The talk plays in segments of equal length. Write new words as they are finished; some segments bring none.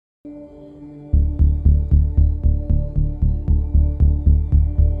You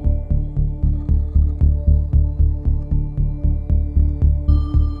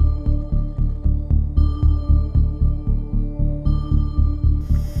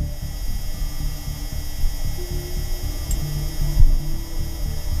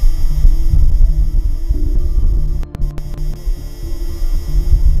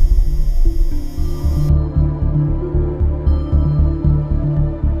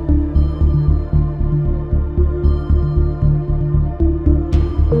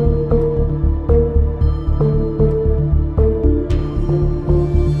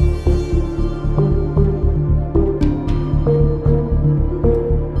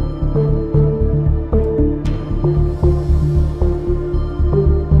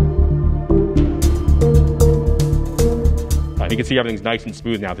can see everything's nice and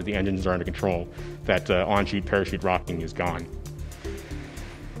smooth now that the engines are under control, that on-sheet parachute rocking is gone.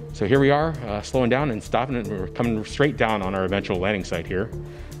 So here we are, slowing down and stopping, and we're coming straight down on our eventual landing site here.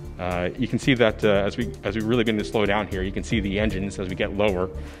 You can see that as we really begin to slow down here, you can see the engines as we get lower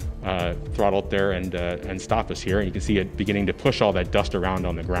throttle up there and stop us here, and you can see it beginning to push all that dust around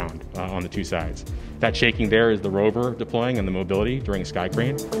on the ground on the two sides. That shaking there is the rover deploying and the mobility during sky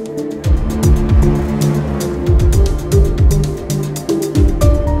crane.